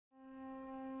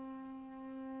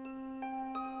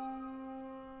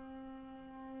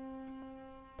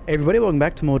Hey everybody, welcome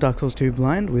back to more Dark Souls 2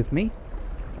 Blind with me.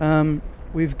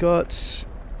 We've got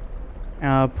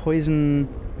our Poison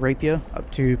Rapier up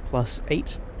to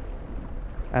 +8,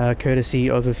 courtesy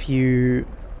of a few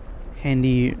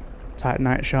handy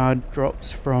Titanite Shard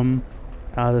drops from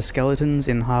the skeletons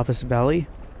in Harvest Valley.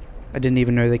 I didn't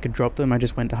even know they could drop them, I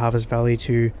just went to Harvest Valley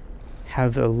to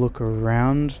have a look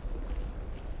around.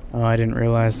 Oh, I didn't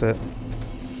realize that.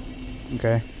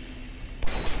 Okay.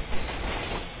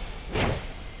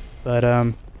 But,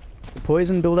 the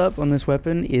poison build-up on this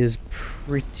weapon is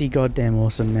pretty goddamn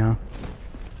awesome now.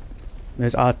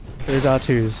 Those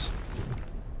R2s.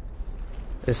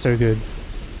 They're so good.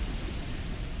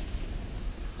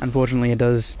 Unfortunately, it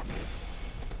does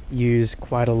use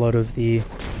quite a lot of the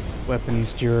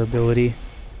weapon's durability.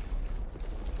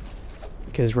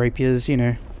 Because rapiers, you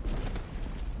know,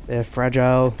 they're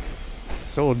fragile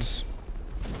swords.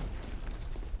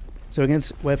 So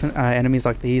against enemies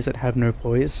like these that have no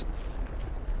poise,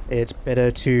 it's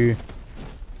better to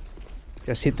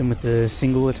just hit them with the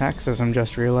single attacks, as I'm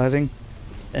just realizing,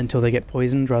 until they get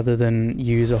poisoned, rather than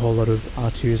use a whole lot of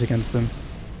R2s against them.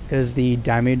 Because the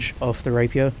damage off the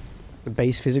rapier, the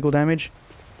base physical damage,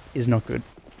 is not good.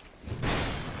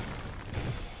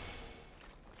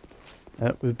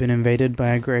 We've been invaded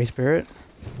by a grey spirit,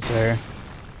 so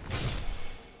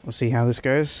we'll see how this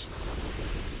goes.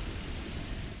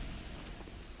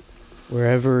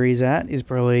 Wherever he's at is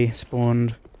probably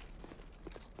spawned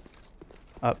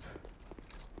up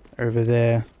over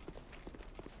there.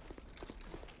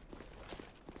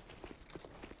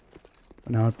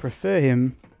 Now I'd prefer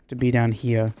him to be down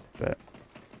here, but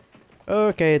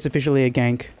okay, it's officially a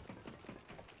gank.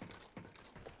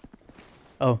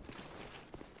 Oh,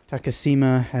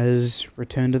 Takashima has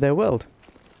returned to their world.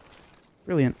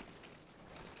 Brilliant.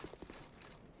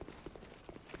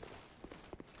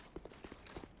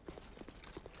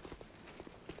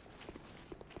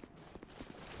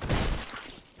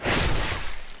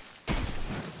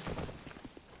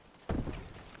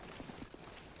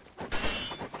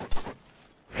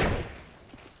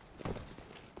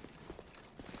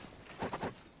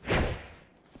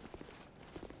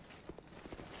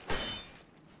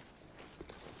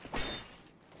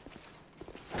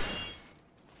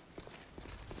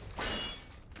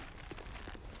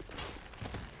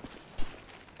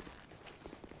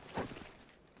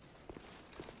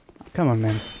 Come on,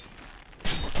 man.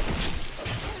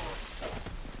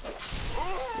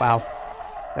 Wow.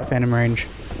 That phantom range.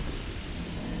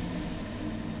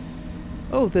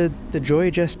 Oh, the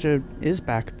joy gesture is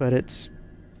back, but it's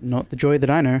not the joy that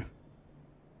I know.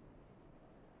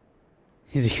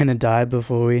 Is he gonna die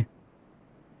before we...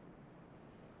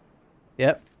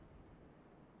 Yep.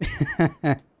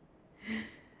 I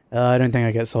don't think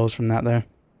I get souls from that, though.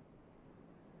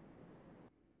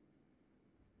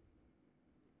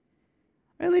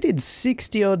 I only did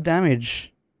 60 odd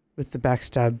damage with the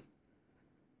backstab.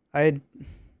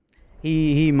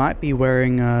 He might be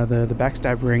wearing the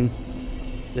backstab ring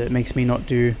that makes me not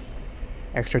do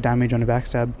extra damage on a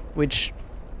backstab, which,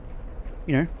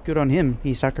 you know, good on him.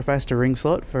 He sacrificed a ring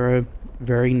slot for a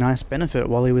very nice benefit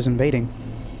while he was invading.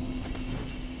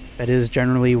 That is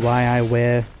generally why I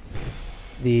wear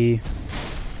the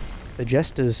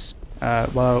Jester's,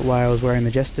 why I was wearing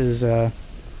the Jester's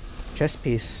chest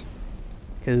piece.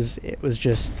 Because it was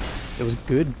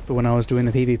good for when I was doing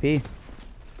the PvP.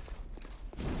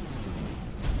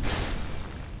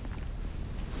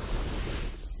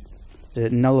 So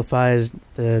it nullifies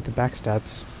the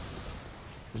backstabs.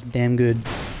 It was damn good.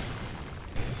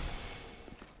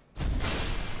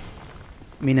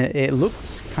 I mean, it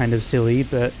looks kind of silly,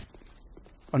 but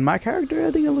on my character,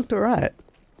 I think it looked alright.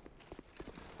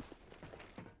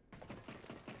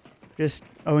 Just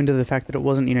owing to the fact that it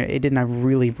wasn't, you know, it didn't have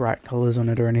really bright colors on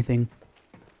it or anything.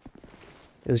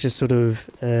 It was just sort of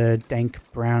a dank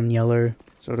brown yellow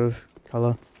sort of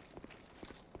color.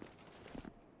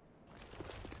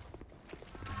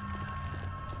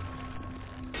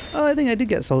 Oh, I think I did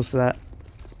get souls for that.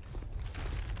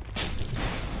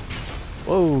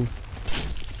 Whoa.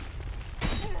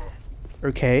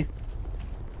 Okay.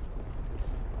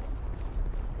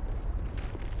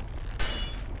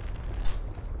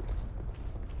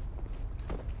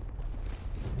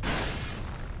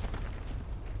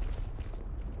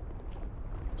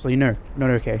 So you know,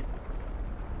 not okay.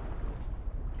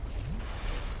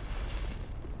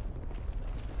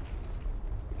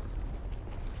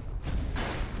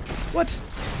 What?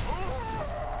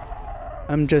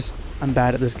 I'm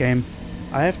bad at this game.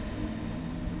 I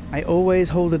always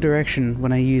hold a direction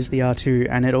when I use the R2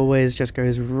 and it always just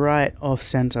goes right off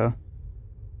center.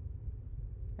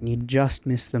 And you just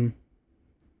miss them.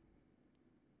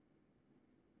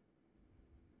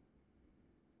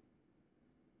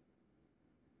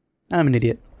 I'm an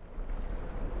idiot.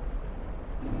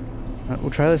 We'll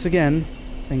try this again.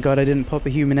 Thank God I didn't pop a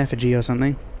human effigy or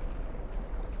something.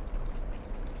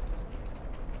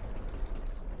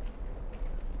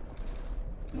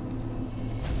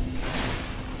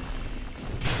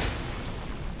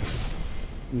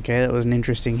 Okay, that was an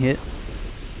interesting hit.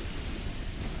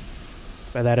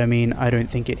 By that I mean, I don't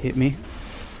think it hit me.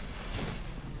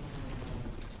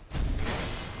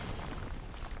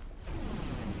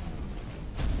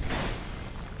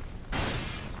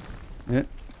 Yeah.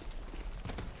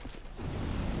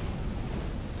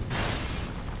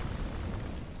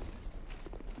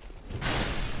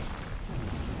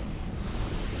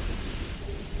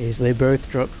 Okay, so they both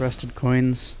dropped rusted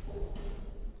coins.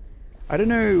 I don't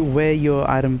know where your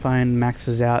item find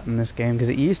maxes out in this game, because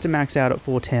it used to max out at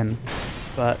 410,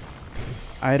 but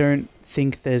I don't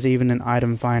think there's even an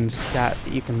item find stat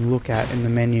that you can look at in the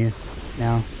menu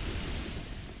now.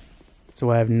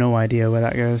 So I have no idea where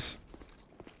that goes.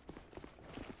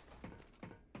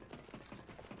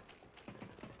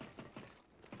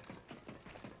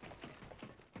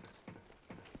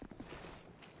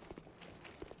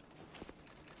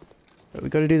 But we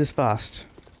gotta do this fast.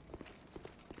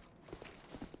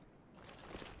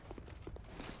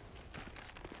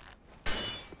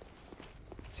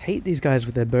 Just hate these guys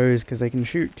with their bows because they can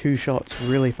shoot 2 shots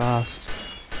really fast.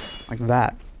 Like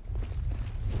that.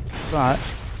 But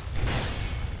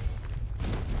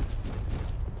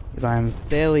if I am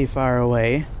fairly far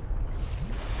away,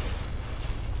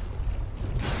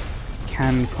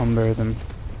 can combo them.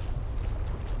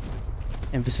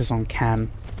 Emphasis on can.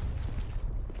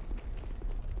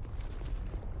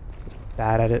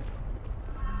 Bad at it.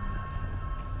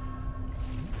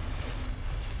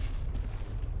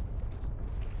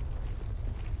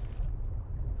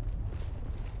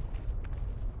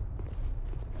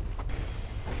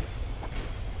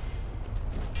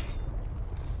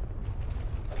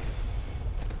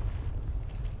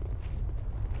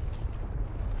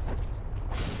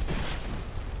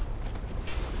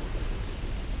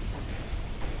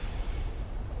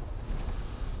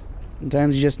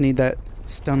 Sometimes you just need that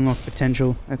stun lock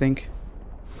potential, I think.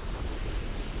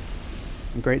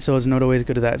 And Great Sword's not always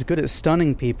good at that. It's good at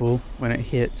stunning people when it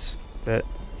hits, but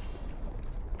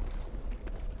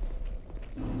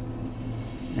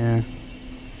yeah.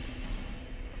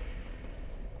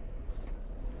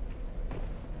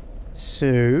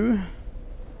 So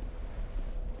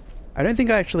I don't think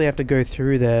I actually have to go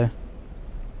through there.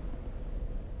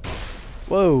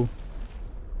 Whoa.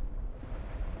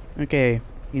 Okay,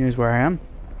 he knows where I am.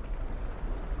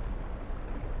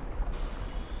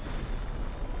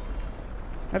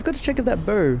 I've got to check if that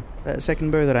bow, that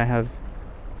second bow that I have,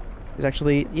 is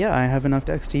actually, yeah, I have enough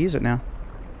dex to use it now.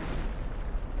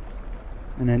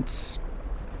 And it's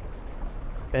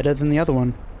better than the other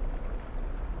one,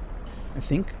 I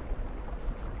think.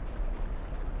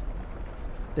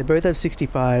 They both have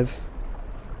 65,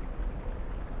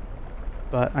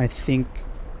 but I think,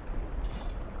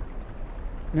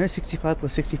 no, 65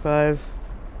 plus 65,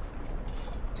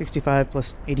 65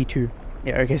 plus 82.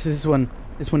 Yeah, okay, so this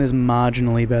one is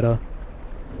marginally better.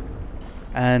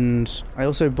 And I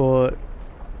also bought,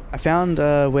 I found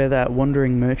where that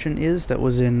wandering merchant is that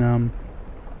was in No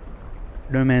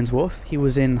Man's Wharf. He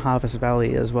was in Harvest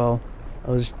Valley as well. I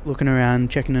was looking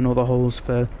around, checking in all the holes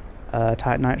for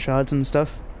Titanite shards and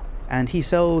stuff. And he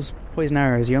sells poison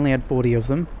arrows. He only had 40 of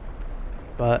them,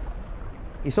 but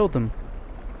he sold them.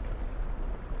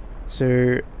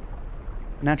 So,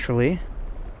 naturally,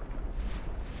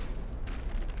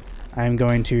 I am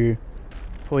going to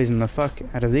poison the fuck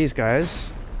out of these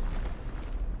guys.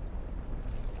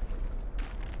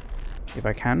 If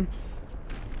I can.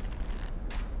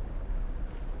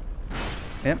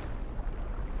 Yep.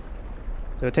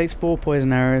 So it takes 4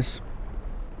 poison arrows.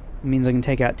 It means I can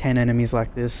take out 10 enemies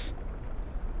like this.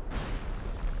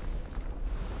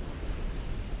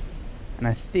 And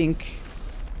I think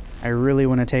I really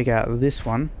want to take out this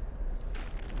one.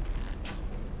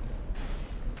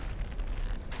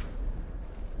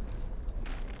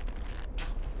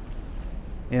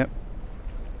 Yep.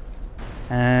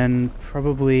 And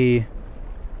probably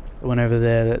the one over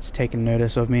there that's taken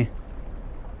notice of me.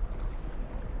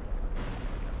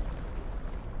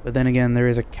 But then again, there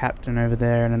is a captain over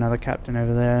there and another captain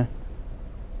over there.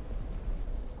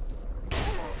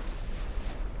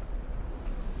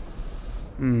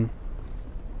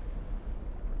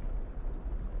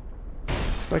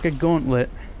 It's like a gauntlet.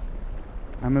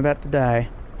 I'm about to die.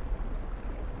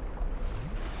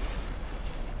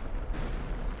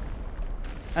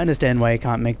 I understand why you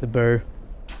can't make the bow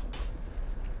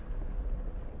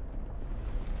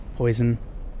poison.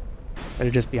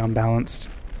 That'd just be unbalanced.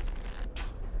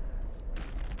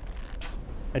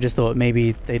 I just thought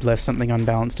maybe they'd left something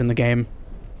unbalanced in the game.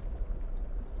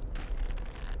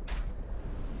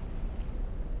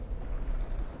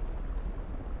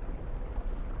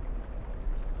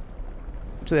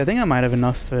 Actually, I think I might have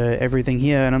enough for everything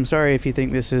here, and I'm sorry if you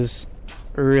think this is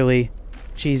a really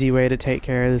cheesy way to take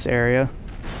care of this area.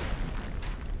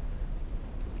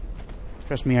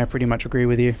 Trust me, I pretty much agree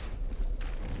with you.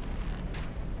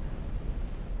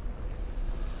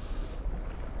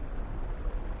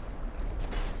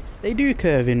 They do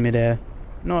curve in midair.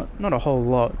 Not a whole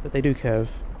lot, but they do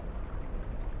curve.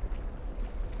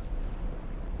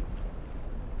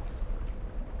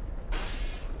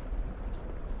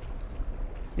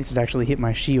 At least it actually hit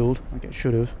my shield, like it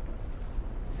should have.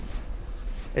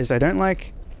 I don't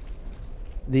like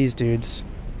these dudes.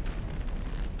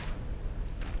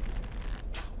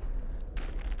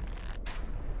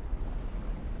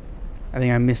 I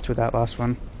think I missed with that last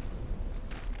one.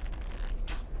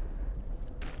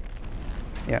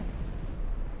 Yeah.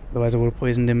 Otherwise I would have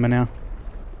poisoned him by now.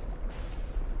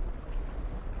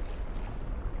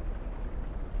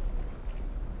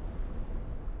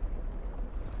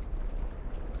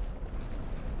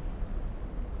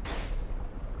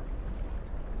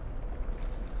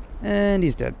 And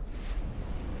he's dead.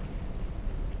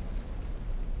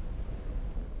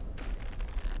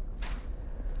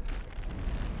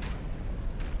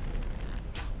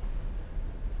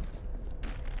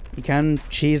 You can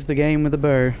cheese the game with a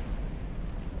bow.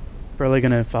 Probably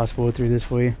gonna fast forward through this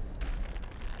for you,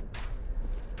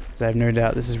 because I have no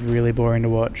doubt this is really boring to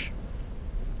watch.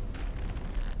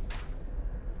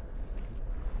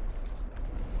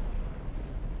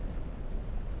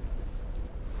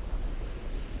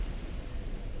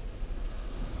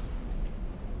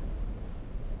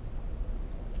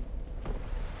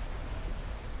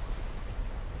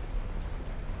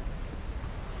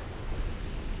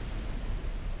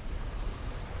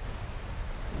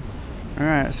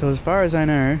 Alright, so as far as I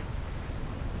know,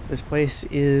 this place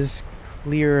is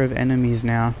clear of enemies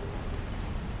now.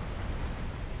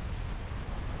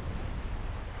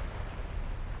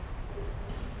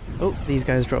 Oh, these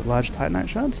guys drop large Titanite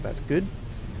shards, that's good.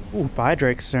 Ooh, Fire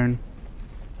Drake Stone.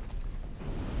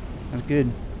 That's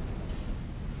good.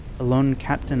 A Lone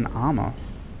Captain armor.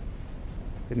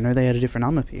 Didn't know they had a different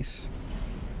armor piece.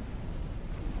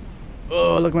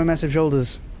 Oh, look at my massive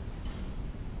shoulders.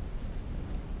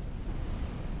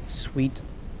 Sweet.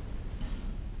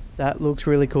 That looks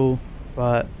really cool,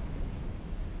 but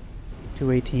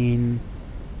 218,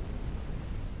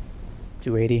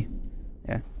 280.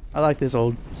 Yeah, I like this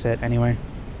old set anyway.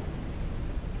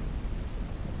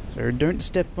 So don't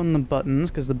step on the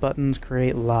buttons, because the buttons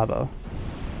create lava.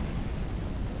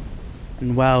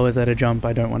 And wow, is that a jump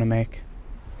I don't want to make.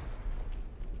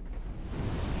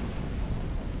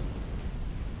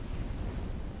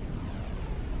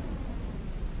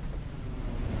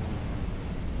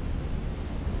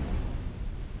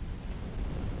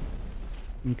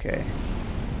 Okay,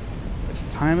 let's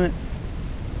time it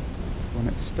when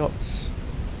it stops.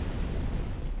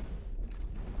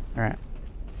 Alright.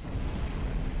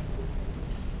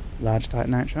 Large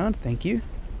Titanite shard, thank you.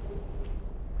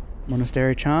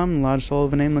 Monastery charm, large soul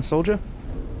of a nameless soldier.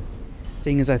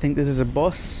 Seeing as I think this is a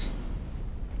boss,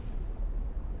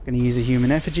 gonna use a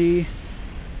human effigy.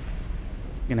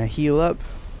 Gonna heal up.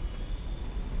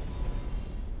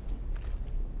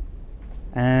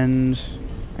 And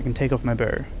I can take off my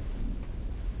bow.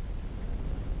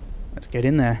 Let's get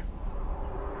in there.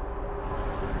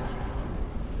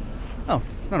 Oh,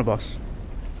 it's not a boss.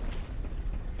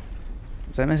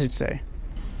 What's that message say?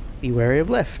 Be wary of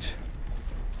left.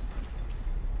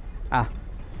 Ah.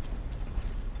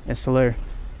 Yes, hello.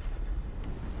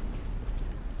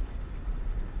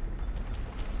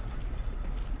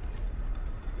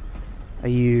 Are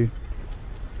you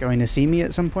going to see me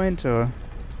at some point, or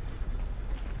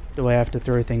do I have to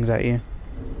throw things at you?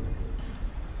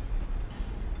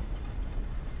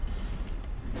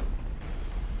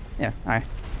 Yeah, hi.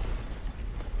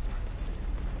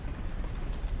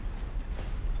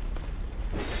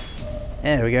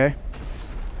 There we go.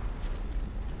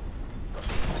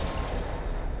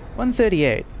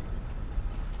 138.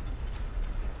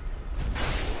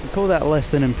 We call that less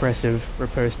than impressive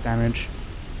riposte damage.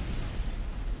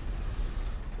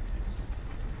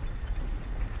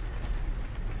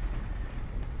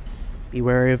 Be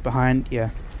wary of behind,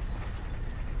 yeah.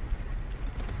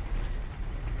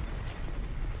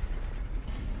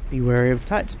 Be wary of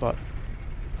tight spot.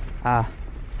 Ah.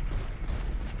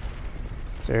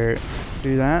 So,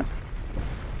 do that.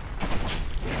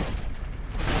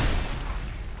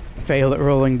 Fail at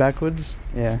rolling backwards,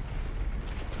 yeah.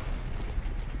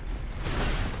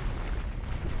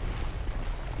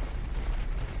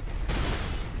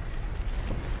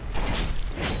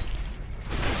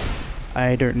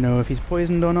 I don't know if he's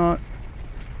poisoned or not.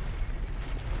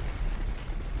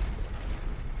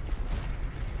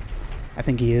 I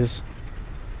think he is.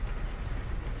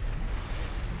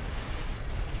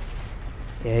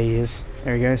 Yeah, he is.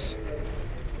 There he goes.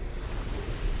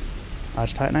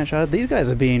 Large Titanite shard. These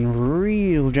guys are being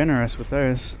real generous with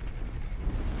those.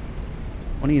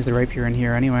 I want to use the rapier in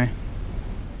here anyway.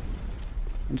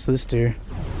 What's this do?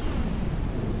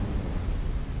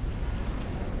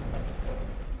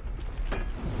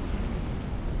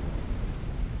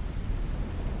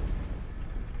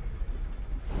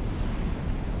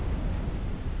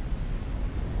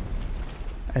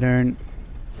 I don't...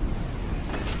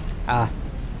 Ah,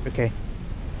 okay.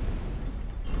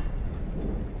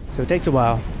 So it takes a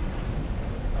while.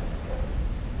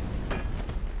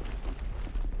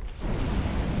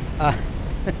 Ah.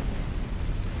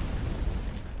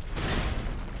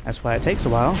 That's why it takes a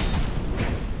while.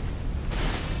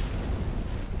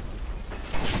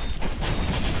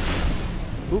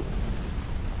 Ooh.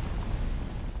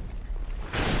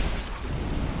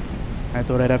 I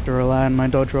thought I'd have to rely on my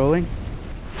dodge rolling.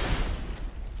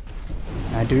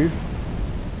 I do.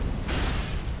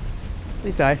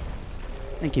 Please die.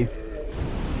 Thank you.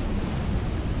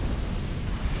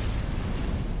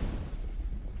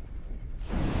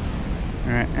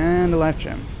 Alright, and a life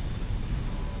gem.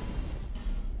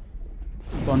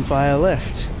 Bonfire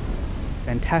left.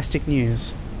 Fantastic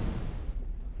news.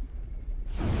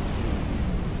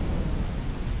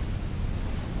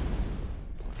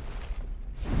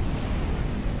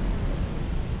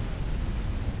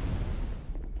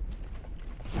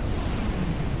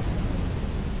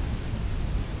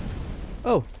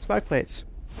 Oh, spark plates.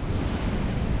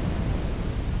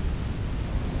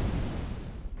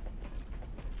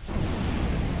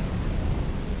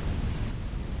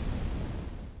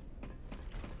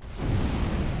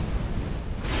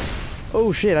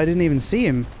 Oh shit, I didn't even see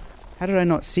him. How did I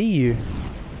not see you?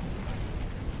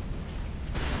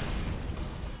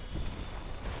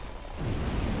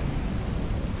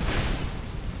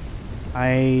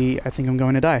 I think I'm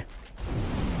going to die.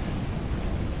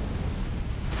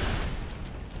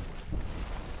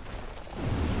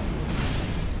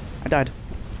 I died.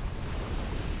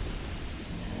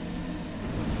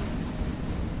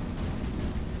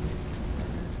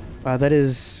 Wow,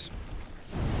 that's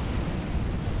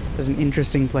an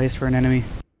interesting place for an enemy.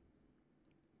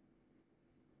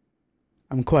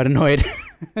 I'm quite annoyed.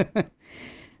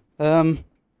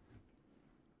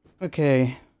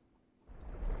 Okay.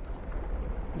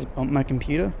 Just bumped my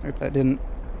computer. Hope that didn't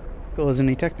cause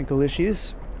any technical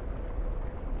issues.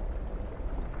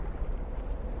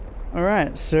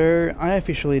 Alright, so I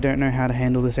officially don't know how to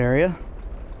handle this area.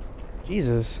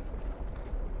 Jesus.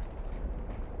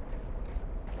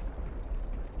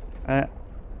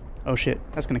 Oh shit,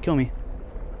 that's gonna kill me.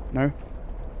 No.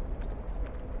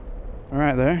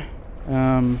 Alright though.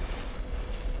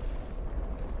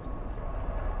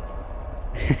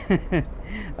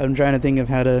 I'm trying to think of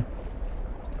how to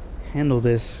handle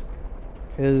this.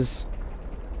 Because,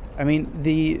 I mean,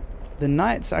 the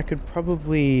knights I could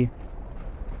probably...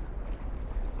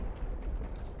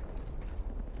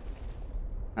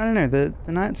 I don't know, the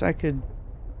knights I could...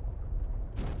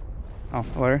 Oh,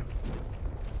 hello.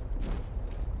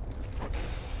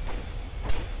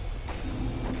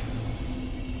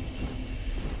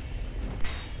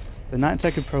 The knights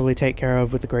I could probably take care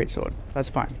of with the greatsword. That's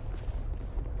fine.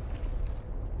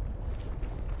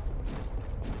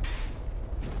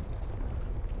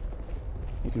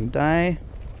 You can die.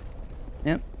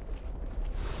 Yep.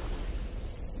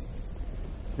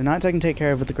 The knights I can take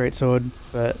care of with the greatsword,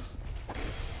 but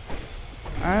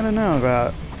I don't know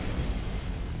about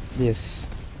this.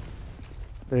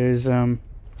 There's all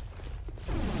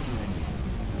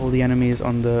the enemies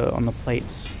on the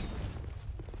plates.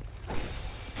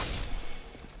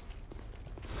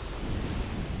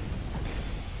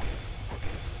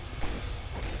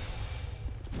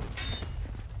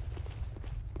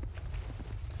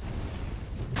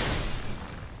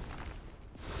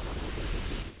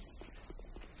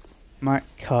 Might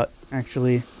cut,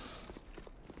 actually,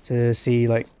 to see,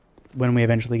 like, when we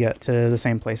eventually get to the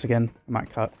same place again. I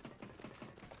might cut.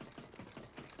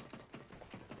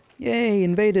 Yay,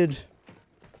 invaded!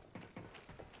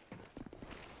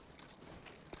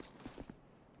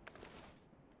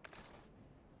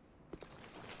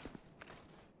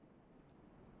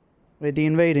 We're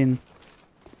de-invading.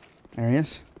 There he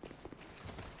is.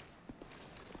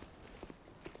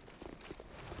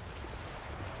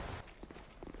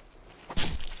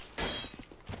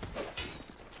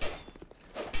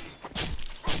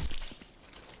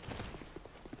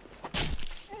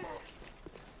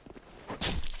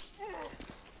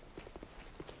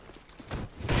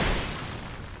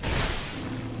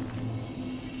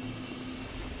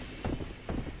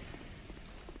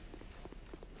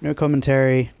 No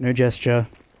commentary, no gesture.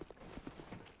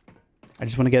 I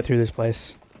just want to get through this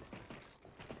place.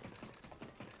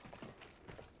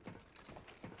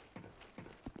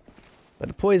 But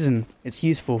the poison, it's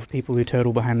useful for people who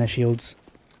turtle behind their shields.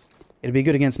 It'd be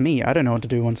good against me. I don't know what to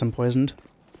do once I'm poisoned.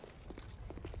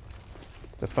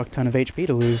 It's a fuck ton of HP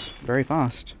to lose very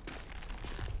fast.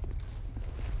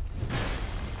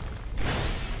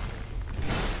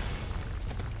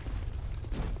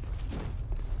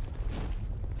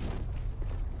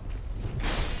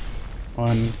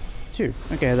 One, two.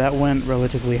 Okay, that went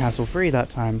relatively hassle-free that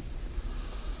time.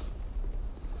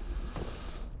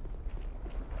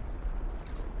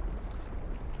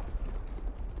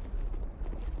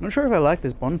 I'm not sure if I like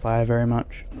this bonfire very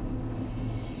much.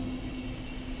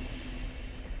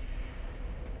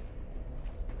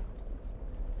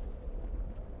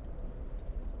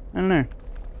 I don't know.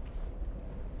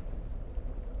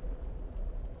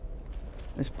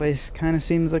 This place kind of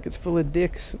seems like it's full of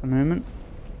dicks at the moment.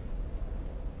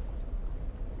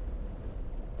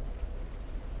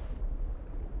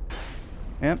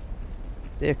 Yep.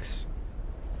 Dicks.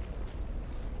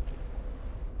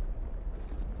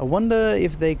 I wonder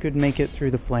if they could make it through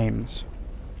the flames.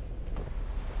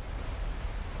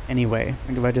 Anyway, I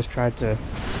think if I just tried to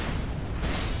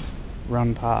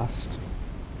run past.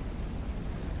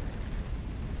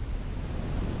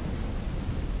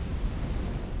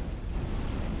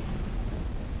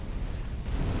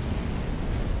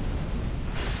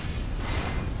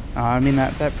 I mean,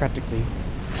 that practically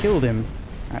killed him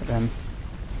right then.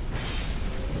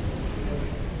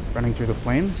 Running through the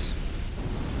flames.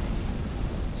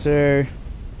 So,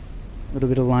 a little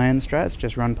bit of lion strats,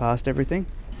 just run past everything.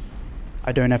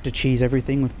 I don't have to cheese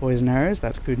everything with poison arrows,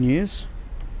 that's good news.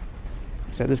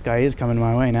 So this guy is coming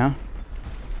my way now.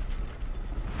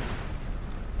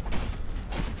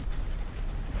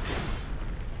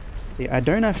 See, I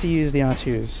don't have to use the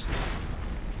R2s.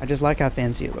 I just like how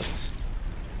fancy it looks.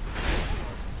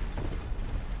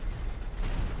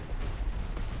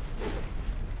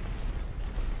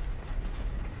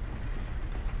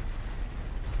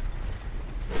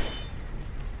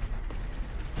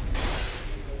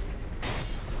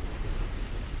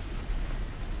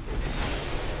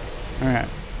 Alright.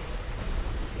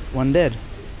 It's one dead.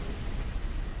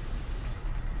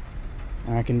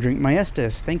 Now I can drink my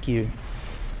Estus, thank you.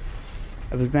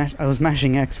 I was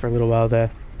mashing X for a little while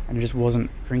there, and it just wasn't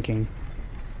drinking.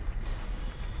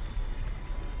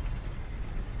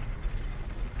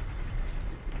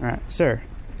 Alright, so.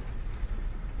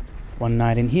 One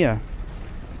night in here.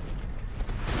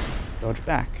 Dodge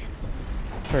back.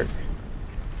 Perk.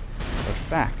 Dodge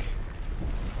back.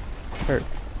 Perk.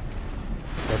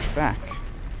 Dodge back.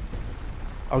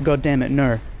 Oh god damn it,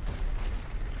 no.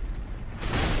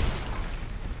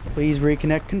 Please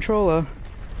reconnect controller.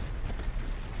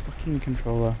 Fucking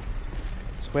controller.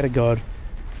 Swear to god.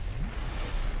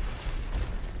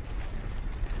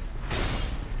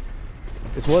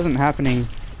 This wasn't happening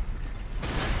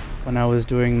when I was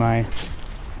doing my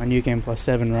New Game Plus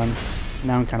 7 run.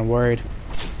 Now I'm kind of worried.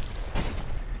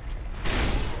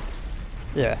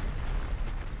 Yeah.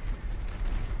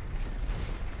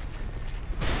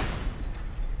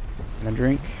 Gonna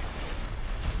drink.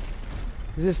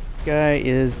 This guy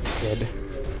is dead.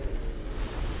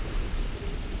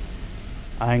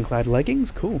 Ironclad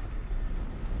leggings? Cool.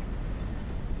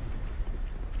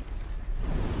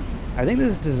 I think this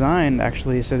is designed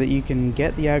actually so that you can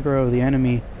get the aggro of the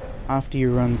enemy after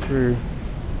you run through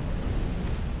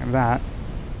like that.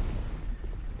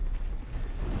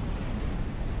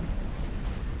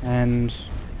 And,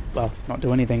 well, not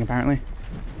do anything apparently.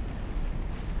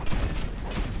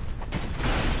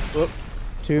 Whoop.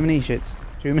 Too many shits.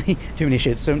 Too many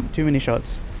shits. Too many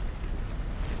shots.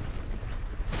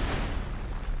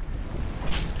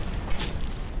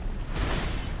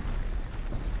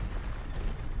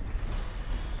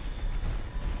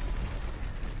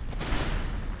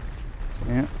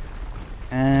 Yeah.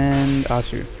 And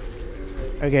R2.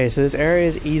 Okay, so this area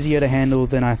is easier to handle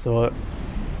than I thought.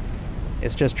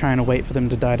 It's just trying to wait for them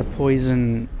to die to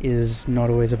poison is not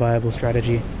always a viable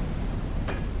strategy.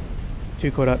 Too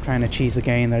caught up trying to cheese the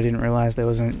game that I didn't realize there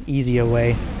was an easier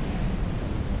way.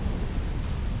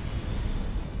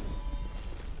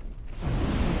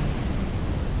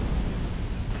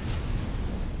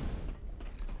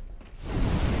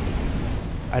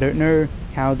 I don't know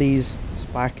how these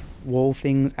spike wall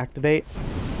things activate.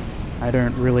 I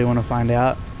don't really want to find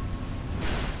out.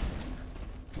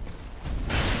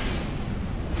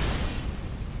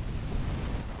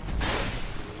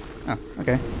 Oh,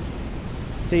 okay.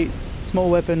 See, small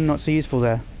weapon, not so useful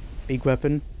there. Big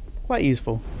weapon, quite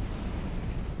useful.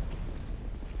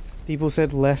 People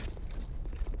said left.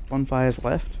 Bonfires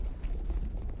left.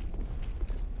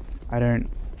 I don't...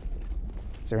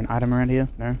 Is there an item around here?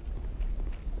 No.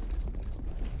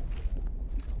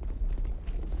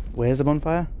 Where's the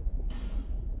bonfire?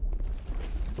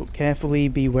 Look carefully,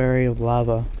 be wary of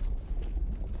lava.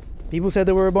 People said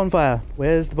there were a bonfire.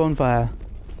 Where's the bonfire?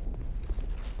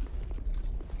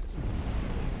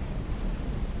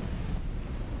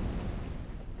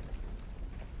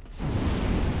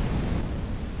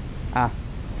 Ah.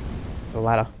 It's a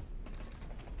ladder.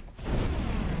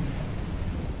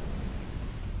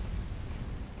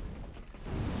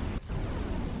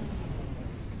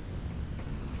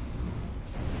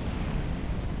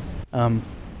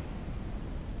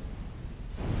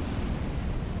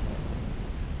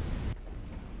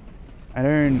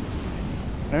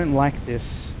 I don't like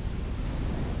this.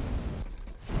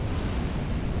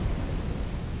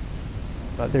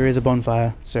 But there is a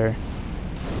bonfire, so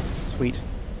sweet.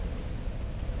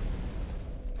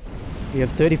 We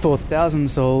have 34,000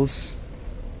 souls.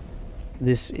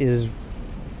 This is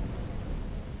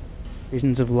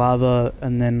regions of lava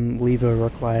and then lever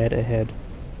required ahead.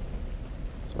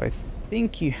 So I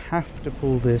think you have to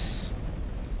pull this.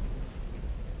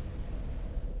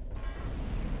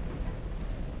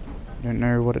 I don't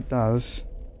know what it does.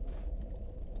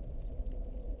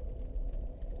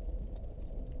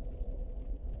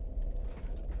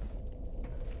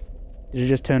 Did it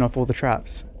just turn off all the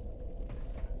traps?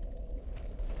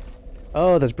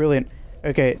 Oh, that's brilliant.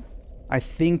 Okay, I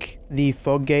think the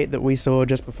fog gate that we saw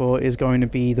just before is going to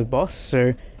be the boss,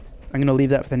 so I'm going to leave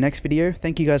that for the next video.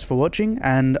 Thank you guys for watching,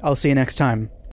 and I'll see you next time.